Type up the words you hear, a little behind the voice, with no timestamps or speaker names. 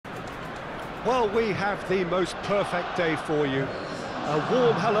Well, we have the most perfect day for you. A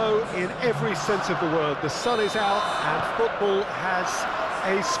warm hello in every sense of the word. The sun is out and football has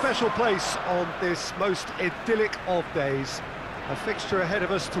a special place on this most idyllic of days. A fixture ahead of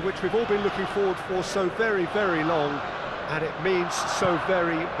us to which we've all been looking forward for so very, very long, and it means so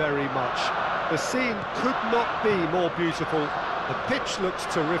very, very much. The scene could not be more beautiful. The pitch looks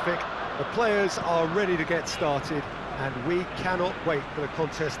terrific. The players are ready to get started, and we cannot wait for the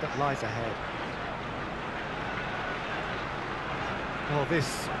contest that lies ahead. Well,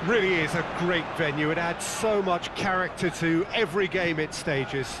 this really is a great venue. It adds so much character to every game it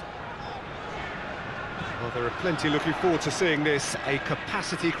stages. Well, there are plenty looking forward to seeing this. A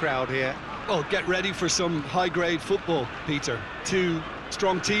capacity crowd here. Well, get ready for some high-grade football, Peter. Two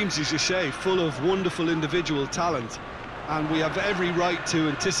strong teams, as you say, full of wonderful individual talent. And we have every right to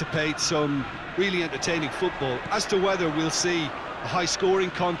anticipate some really entertaining football. As to whether we'll see a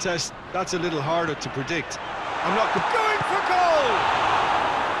high-scoring contest, that's a little harder to predict. I'm not going for goal!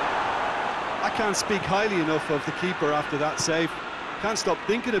 I can't speak highly enough of the keeper after that save. Can't stop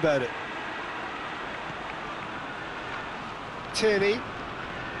thinking about it. Tierney.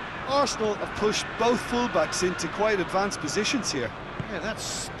 Arsenal have pushed both fullbacks into quite advanced positions here. Yeah,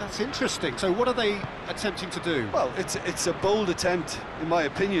 that's interesting. So what are they attempting to do? Well, it's a bold attempt, in my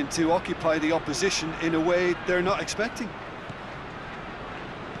opinion, to occupy the opposition in a way they're not expecting.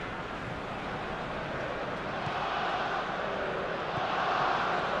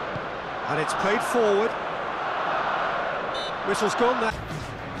 And it's played forward. Whistle's gone there.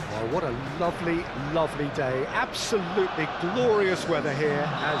 Oh, what a lovely, lovely day. Absolutely glorious weather here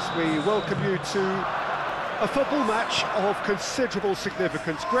as we welcome you to a football match of considerable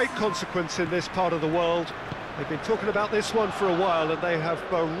significance. Great consequence in this part of the world. They've been talking about this one for a while and they have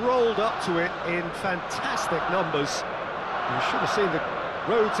rolled up to it in fantastic numbers. You should have seen the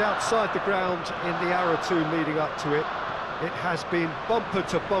roads outside the ground in the hour or two leading up to it. It has been bumper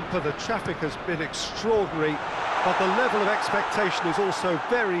to bumper. The traffic has been extraordinary, but the level of expectation is also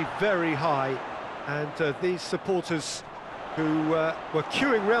very, very high. And these supporters who were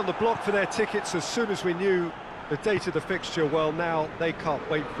queuing round the block for their tickets as soon as we knew the date of the fixture, well, now they can't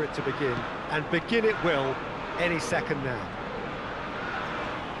wait for it to begin. And begin it will any second now.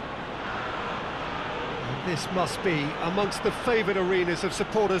 This must be amongst the favoured arenas of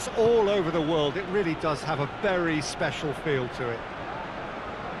supporters all over the world. It really does have a very special feel to it.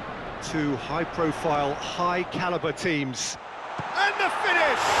 Two high-profile, high-caliber teams. And the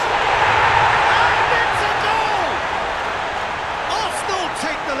finish! And it's a goal! Arsenal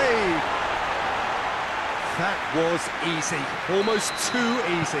take the lead. That was easy, almost too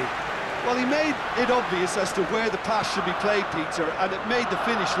easy. Well, he made it obvious as to where the pass should be played, Peter, and it made the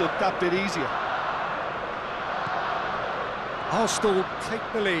finish look that bit easier. Arsenal take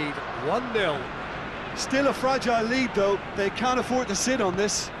the lead, 1-0. Still a fragile lead, though. They can't afford to sit on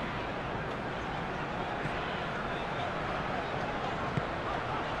this.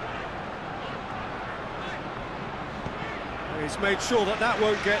 He's made sure that that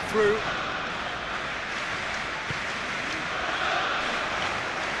won't get through.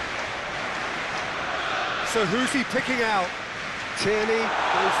 So who's he picking out? Tierney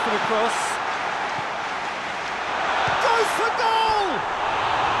goes for the cross. Goes for goal!